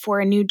inadequate for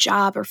a new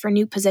job or for a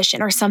new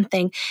position or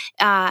something,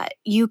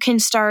 you can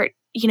start,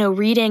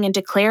 reading and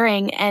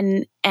declaring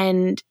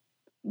and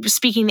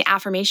speaking the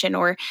affirmation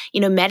or,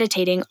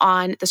 meditating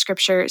on the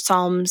Scripture,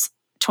 Psalms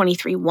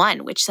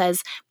 23:1, which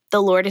says,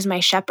 "The Lord is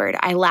my shepherd,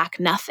 I lack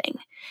nothing."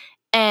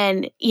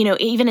 And,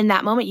 even in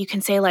that moment, you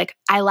can say like,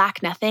 I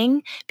lack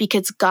nothing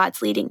because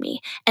God's leading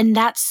me. And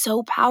that's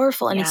so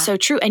powerful. And it's so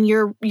true. And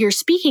you're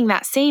speaking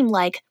that same,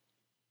 like,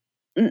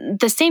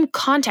 the same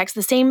context,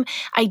 the same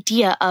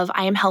idea of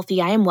I am healthy,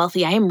 I am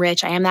wealthy, I am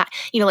rich, I am that,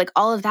 like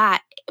all of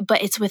that.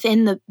 But it's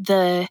within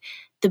the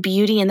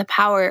beauty and the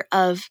power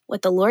of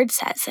what the Lord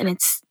says. And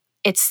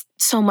it's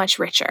so much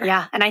richer.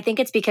 Yeah. And I think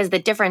it's because the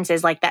difference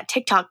is like that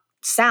TikTok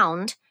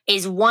sound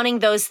is wanting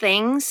those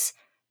things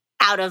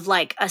out of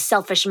like a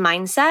selfish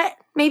mindset,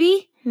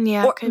 maybe.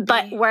 Yeah.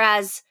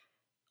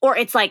 Or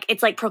it's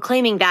like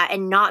proclaiming that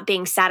and not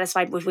being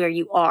satisfied with where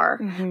you are.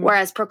 Mm-hmm.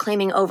 Whereas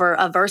proclaiming over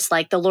a verse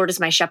like, the Lord is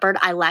my shepherd,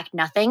 I lack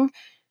nothing.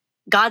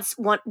 God's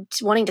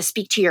wanting to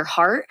speak to your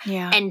heart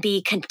and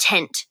be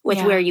content with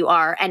where you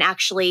are and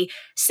actually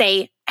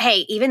say,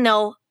 hey, even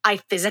though I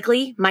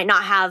physically might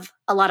not have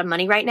a lot of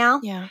money right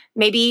now,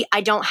 maybe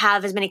I don't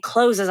have as many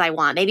clothes as I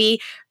want.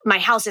 Maybe my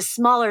house is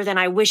smaller than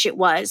I wish it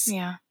was.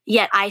 Yeah.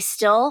 Yet I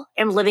still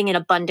am living in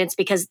abundance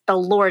because the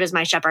Lord is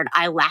my shepherd.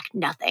 I lack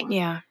nothing.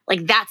 Yeah.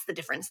 Like that's the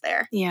difference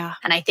there. Yeah.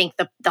 And I think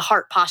the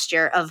heart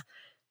posture of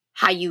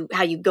how you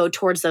go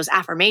towards those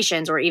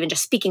affirmations or even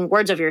just speaking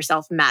words of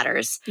yourself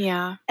matters.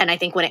 Yeah. And I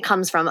think when it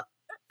comes from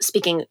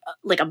speaking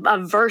like a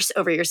verse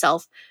over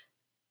yourself,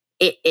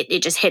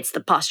 it just hits the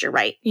posture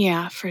right.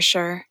 Yeah, for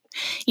sure.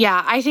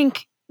 Yeah, I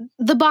think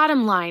the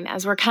bottom line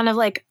as we're kind of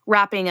like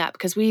wrapping up,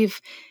 because we've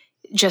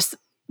just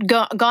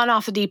gone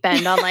off the deep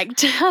end on like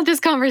this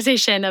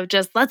conversation of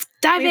just let's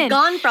dive in. We've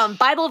gone from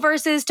Bible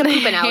verses to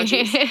poop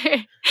analogies.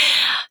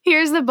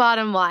 Here's the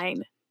bottom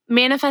line.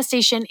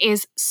 Manifestation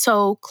is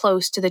so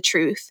close to the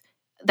truth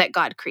that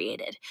God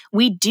created.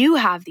 We do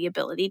have the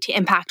ability to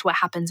impact what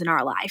happens in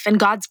our life, and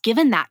God's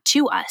given that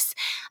to us.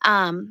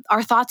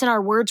 Our thoughts and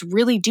our words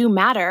really do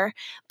matter,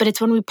 but it's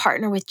when we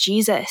partner with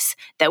Jesus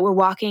that we're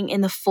walking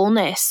in the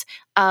fullness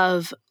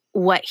of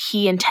what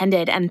He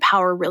intended, and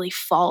power really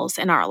falls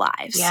in our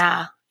lives.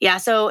 Yeah. Yeah.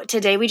 So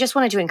today we just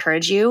wanted to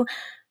encourage you,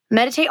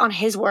 meditate on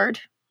His word,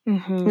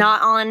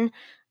 not on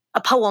a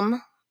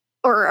poem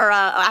or a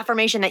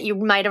affirmation that you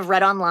might have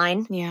read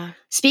online. Yeah.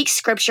 Speak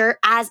scripture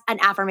as an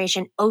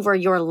affirmation over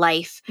your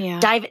life. Yeah.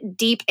 Dive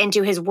deep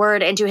into His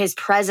word, into His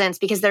presence,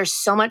 because there's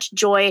so much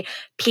joy,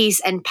 peace,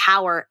 and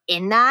power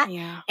in that.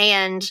 Yeah.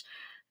 And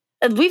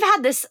we've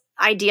had this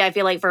idea, I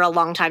feel like, for a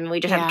long time, and we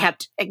just have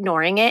kept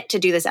ignoring it to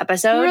do this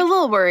episode. We were a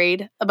little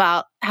worried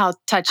about how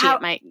touchy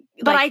it might.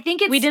 But I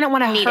think we didn't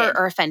want to hurt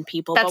or offend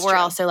people, but we're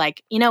also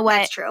like, you know what?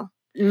 That's true.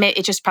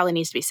 It just probably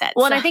needs to be said.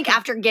 Well, and I think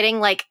after getting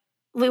like,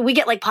 we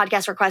get like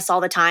podcast requests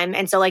all the time.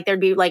 And so like there'd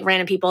be like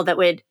random people that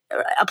would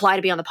apply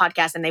to be on the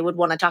podcast and they would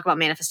want to talk about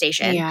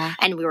manifestation. Yeah.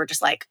 And we were just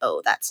like,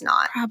 oh, that's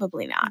not.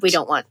 Probably not. We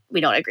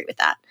don't agree with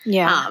that.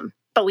 Yeah.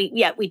 But we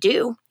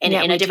do in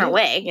a different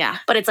way. Yeah.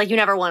 But it's like, you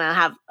never want to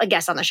have a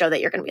guest on the show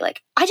that you're going to be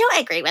like, I don't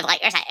agree with what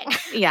you're saying.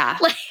 Yeah.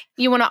 Like,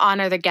 you want to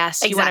honor the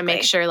guests. Exactly. You want to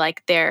make sure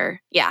like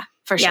they're,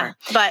 for sure. Yeah.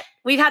 But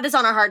we've had this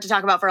on our heart to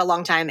talk about for a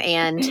long time.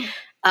 And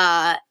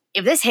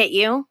if this hit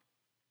you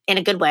in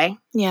a good way,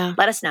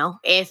 let us know.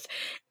 If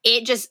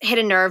it just hit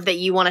a nerve that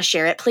you want to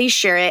share it, please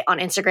share it on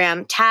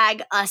Instagram.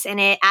 Tag us in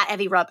it at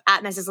Evie Rupp,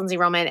 at Mrs. Lindsay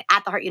Roman,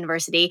 at The Heart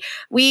University.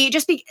 We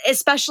just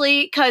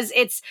especially because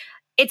it's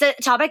a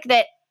topic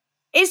that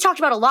is talked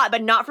about a lot,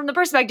 but not from the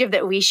perspective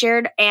that we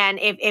shared. And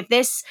if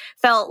this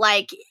felt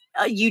like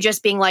you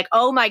just being like,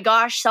 oh my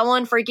gosh,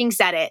 someone freaking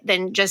said it,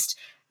 then just,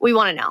 we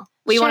want to know.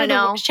 We want to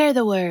know. Share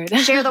the word.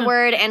 Share the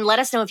word and let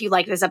us know if you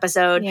like this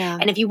episode. Yeah.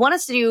 And if you want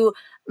us to do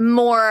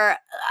more,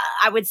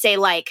 I would say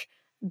like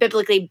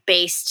biblically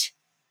based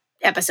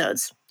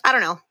episodes. I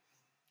don't know.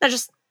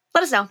 Just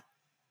let us know.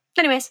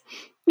 Anyways.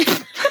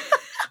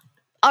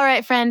 All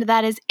right, friend,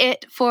 that is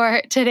it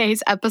for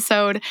today's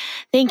episode.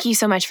 Thank you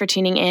so much for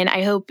tuning in.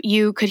 I hope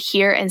you could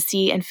hear and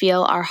see and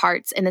feel our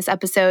hearts in this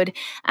episode.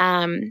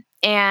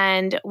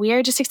 And we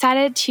are just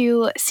excited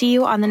to see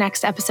you on the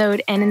next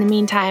episode. And in the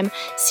meantime,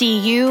 see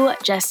you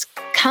just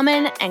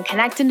coming and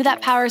connecting to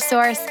that power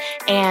source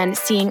and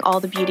seeing all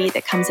the beauty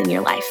that comes in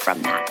your life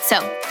from that.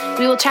 So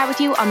we will chat with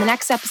you on the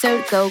next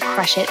episode. Go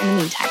crush it in the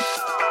meantime.